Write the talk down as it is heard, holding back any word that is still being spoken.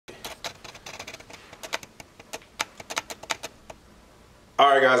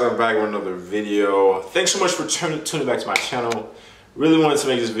Alright guys, I'm back with another video. Thanks so much for tuning back to my channel. Really wanted to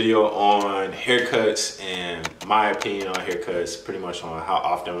make this video on haircuts and my opinion on haircuts, pretty much on how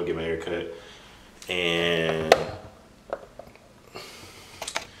often I'm gonna get my haircut. And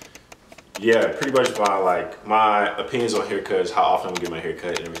yeah, pretty much my opinions on haircuts, how often I'm gonna get my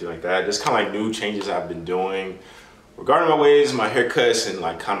haircut and everything like that. Just kind of like new changes I've been doing regarding my waves, my haircuts, and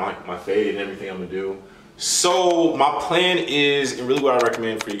like kind of like my fade and everything I'm gonna do. So my plan is, and really what I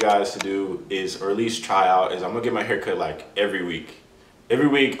recommend for you guys to do is, or at least try out, is I'm gonna get my haircut like every week. Every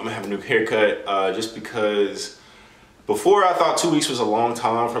week I'm gonna have a new haircut, just because before I thought 2 weeks was a long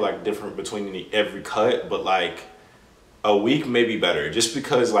time for like different between every cut, but like a week may be better, just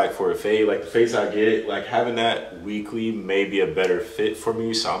because like for a fade, like the fades I get, like having that weekly may be a better fit for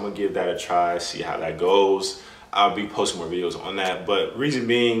me. So I'm gonna give that a try, see how that goes. I'll be posting more videos on that, but reason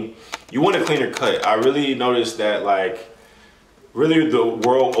being, you want a cleaner cut. I really noticed that like really the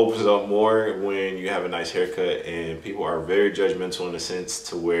world opens up more when you have a nice haircut, and people are very judgmental in a sense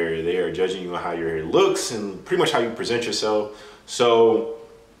to where they are judging you on how your hair looks and pretty much how you present yourself. So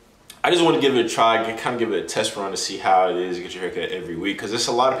I just want to give it a try, kind of give it a test run to see how it is to get your haircut every week, because there's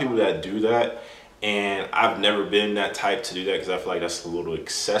a lot of people that do that. And I've never been that type to do that because I feel like that's a little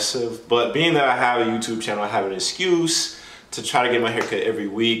excessive. But being that I have a YouTube channel, I have an excuse to try to get my haircut every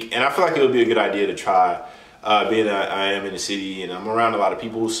week. And I feel like it would be a good idea to try, being that I am in the city and I'm around a lot of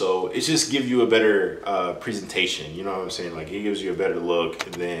people. So it just gives you a better presentation. You know what I'm saying? Like it gives you a better look.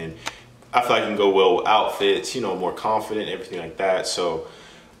 And then I feel like it can go well with outfits, you know, more confident, everything like that. So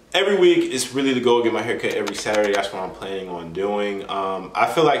every week is really the goal, get my haircut every Saturday. That's what I'm planning on doing. I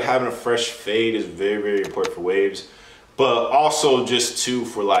feel like having a fresh fade is very, very important for waves, but also just too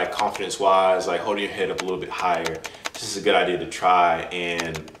for like confidence wise, like holding your head up a little bit higher. This is a good idea to try.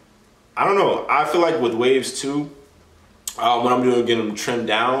 And I don't know, I feel like with waves too, when I'm doing getting them trimmed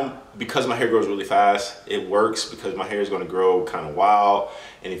down, because my hair grows really fast, it works because my hair is going to grow kind of wild.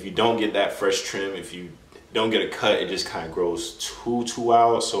 And if you don't get that fresh trim, if you don't get a cut, it just kind of grows too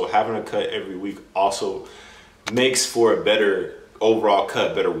wild. So having a cut every week also makes for a better overall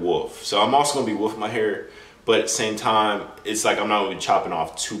cut, better woof. So I'm also gonna be woofing my hair, but at the same time, it's like I'm not gonna be chopping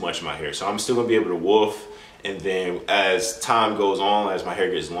off too much of my hair. So I'm still gonna be able to woof. And then as time goes on, as my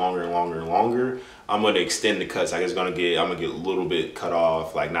hair gets longer and longer and longer, I'm gonna extend the cuts. I'm gonna get a little bit cut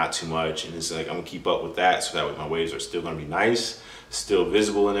off, like not too much. And it's like I'm gonna keep up with that, so that way my waves are still gonna be nice, still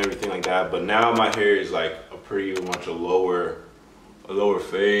visible and everything like that. But now my hair is like a pretty much a lower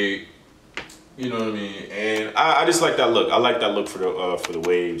fade, you know what I mean? And I just like that look. I like that look for the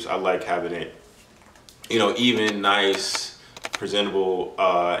waves. I like having it, you know, even, nice, presentable,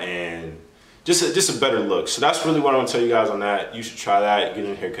 and just a better look. So that's really what I'm gonna tell you guys on that. You should try that, get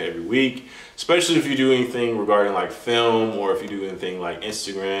a haircut every week, especially if you do anything regarding like film, or if you do anything like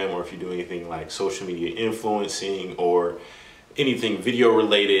Instagram, or if you do anything like social media influencing, or anything video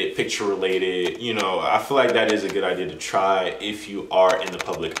related, picture related. You know, I feel like that is a good idea to try if you are in the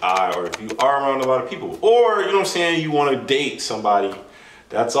public eye, or if you are around a lot of people, or you know what I'm saying, you want to date somebody.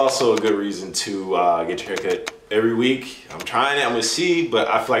 That's also a good reason to get your haircut every week. I'm trying it, I'm gonna see, but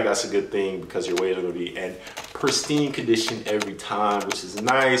I feel like that's a good thing because your waves are gonna be in pristine condition every time, which is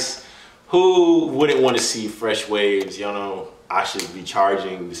nice. Who wouldn't want to see fresh waves? You know, I should be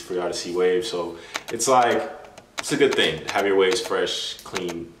charging just for y'all to see waves. So it's like, it's a good thing to have your waves fresh,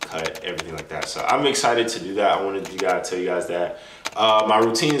 clean cut, everything like that. So I'm excited to do that. I wanted to tell you guys that. My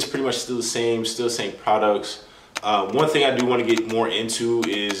routine is pretty much still the same products. One thing I do want to get more into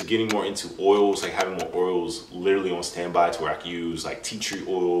is getting more into oils, like having more oils literally on standby, to where I can use like tea tree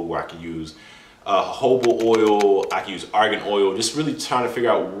oil, where I can use jojoba oil, I can use argan oil, just really trying to figure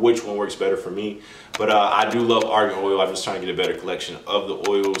out which one works better for me. But I do love argan oil. I'm just trying to get a better collection of the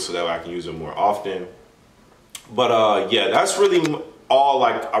oils so that way I can use them more often. But yeah, that's really all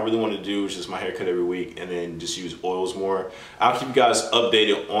like I really want to do, is just my haircut every week, and then just use oils more. I'll keep you guys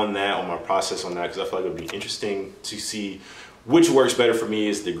updated on that, on my process on that, because I feel like it'll be interesting to see which works better for me,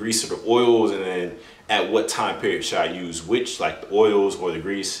 is the grease or the oils, and then at what time period should I use which, like the oils or the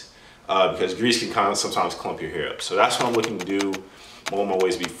grease, because grease can kind of sometimes clump your hair up. So that's what I'm looking to do. I want my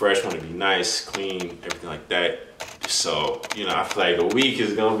waves to be fresh, want to be nice, clean, everything like that. So, you know, I feel like a week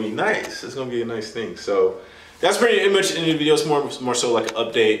is gonna be nice. It's gonna be a nice thing. So that's pretty much in the video. It's more so like an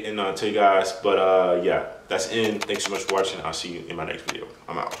update and tell you guys. But yeah, that's in. Thanks so much for watching. I'll see you in my next video.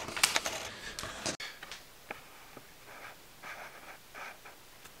 I'm out.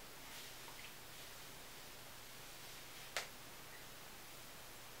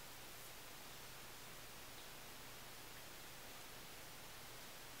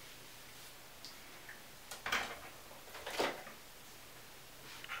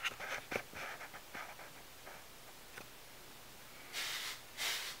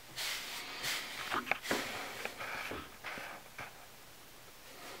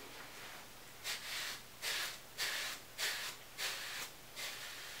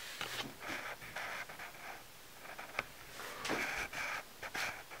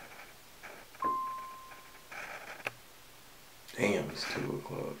 It's 2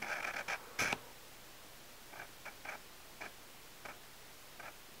 o'clock.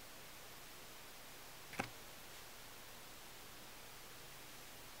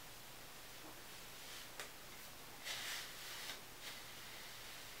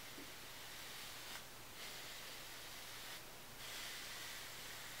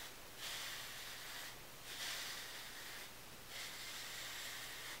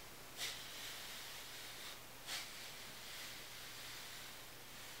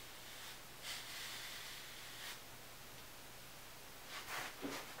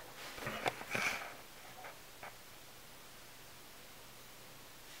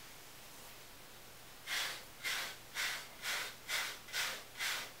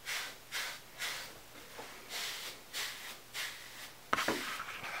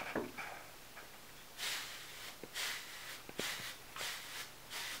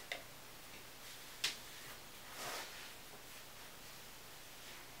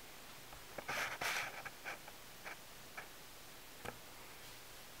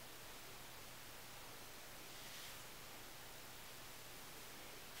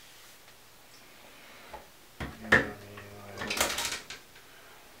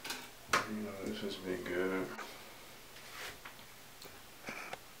 This just be good.